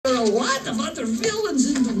lot of other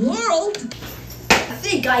villains in the world. I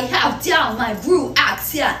think I have down my rude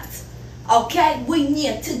accent. Okay, we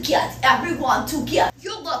need to get everyone together.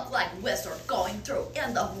 You look like wizard going through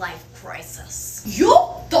end-of-life crisis. You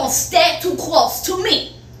don't stay too close to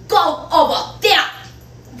me. Go over there.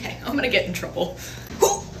 Okay, I'm gonna get in trouble.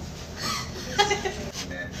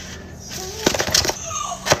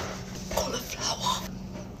 Cauliflower.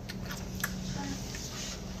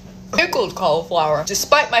 Pickled cauliflower.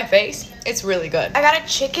 Despite my face, it's really good. I got a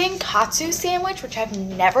chicken katsu sandwich, which I've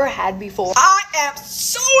never had before. I am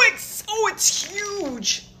so excited. Oh, it's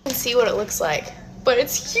huge. You can see what it looks like, but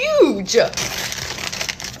it's huge. Garrett!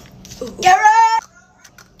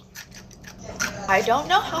 I don't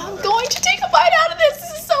know how I'm going to take a bite out of this.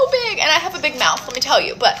 This is so big, and I have a big mouth, let me tell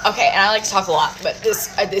you. But okay, and I like to talk a lot, but this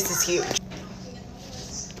is huge.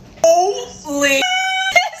 Holy!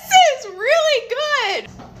 This is really good.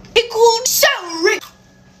 Pickled celery.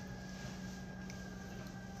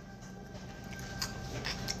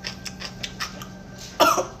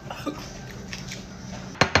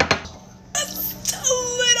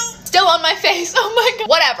 Still on my face. Oh my god.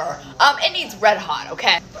 Whatever. It needs red hot,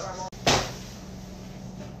 okay?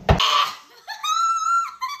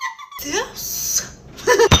 This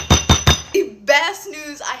the best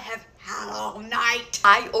news I have had all night.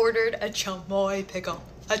 I ordered a chamoy pickle.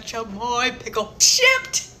 A chamoy pickle.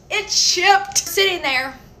 Shipped. It's shipped. Sitting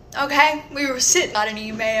there, okay? We were sitting on an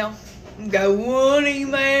email. Got one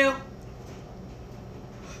email.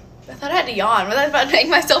 I thought I had to yawn. Was I about to make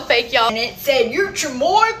myself fake yawn? And it said, your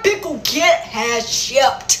chamoy pickle kit has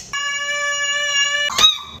shipped.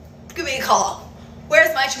 Give me a call.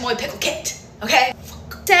 Where's my chamoy pickle kit? Okay?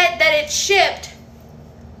 Said that it shipped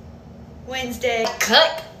Wednesday.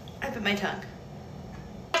 Click. I bit my tongue.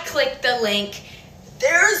 I clicked the link.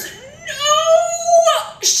 There's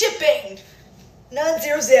no shipping. None,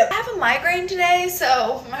 zero zip. I have a migraine today,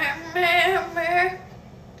 so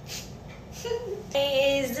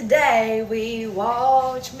Today's the day we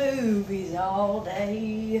watch movies all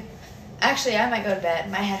day. Actually, I might go to bed.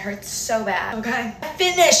 My head hurts so bad. Okay. I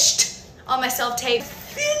finished all my self-tape.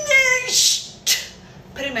 Finished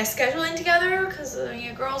putting my scheduling together because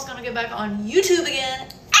your girl's gonna get back on YouTube again.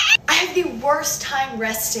 I have the worst time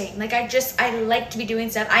resting. Like I like to be doing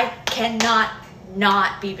stuff. I cannot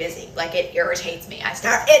not be busy. Like it irritates me. I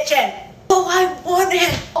start itching. Oh, I want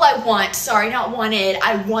this. I would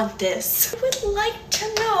like to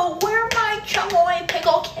know where my chamoy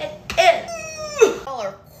pickle kit is. Y'all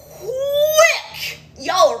are quick.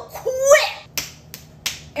 Y'all are quick.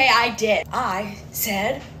 Okay, I did. I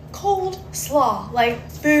said cold slaw. Like,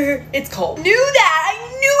 it's cold. Knew that. I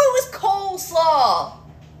knew it was coleslaw.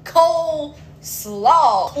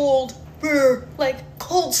 Coleslaw. Cold, like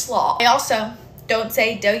cold slaw. I also don't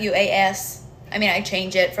say W-A-S. I mean, I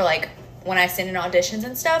change it for like when I send in auditions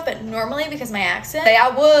and stuff, but normally because my accent, say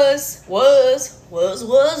I was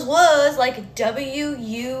like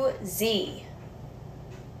W-U-Z.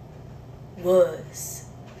 Was.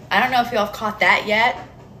 I don't know if y'all have caught that yet,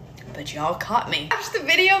 but y'all caught me. I watched the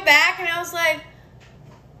video back and I was like,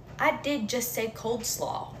 I did just say cold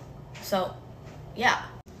slaw. So, yeah.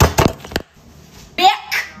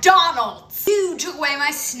 McDonald's! You took away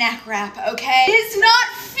my snack wrap, okay? It's not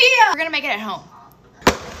fair! We're gonna make it at home.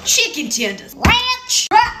 Chicken tenders, ranch,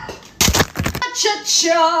 wrap,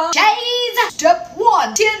 cha-cha, cheese. Step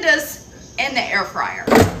 1, tenders in the air fryer.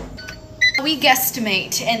 We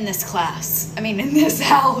guesstimate in this class, in this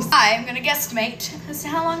house. I'm gonna guesstimate as to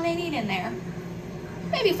how long they need in there.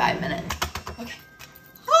 Maybe 5 minutes. Okay.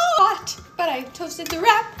 Hot, but I toasted the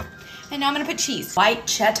wrap. And now I'm gonna put cheese. White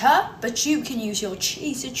cheddar, but you can use your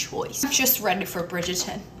cheese of choice. I'm just ready for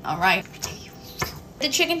Bridgerton, all right? The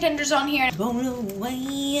chicken tenders on here. Roll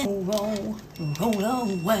away, roll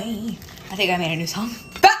away. I think I made a new song.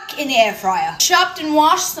 Back in the air fryer. Chopped and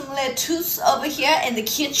washed some lettuce over here in the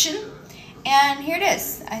kitchen. And here it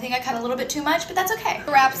is. I think I cut a little bit too much, but that's okay.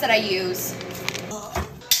 The wraps that I use.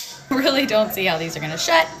 Really don't see how these are gonna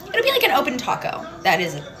shut. It'll be like an open taco. That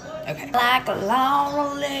is it. Okay. Like a lot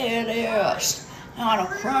of lettuce. Not a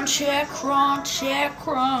crunchy, crunchy,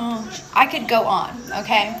 crunch. I could go on,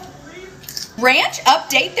 okay? Ranch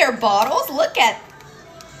update their bottles. Look at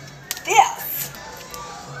this.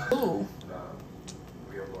 Ooh.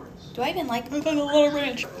 Do I even like a lot of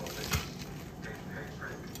ranch?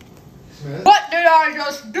 What did I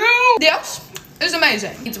just do? This is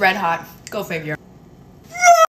amazing. It's red hot. Go figure.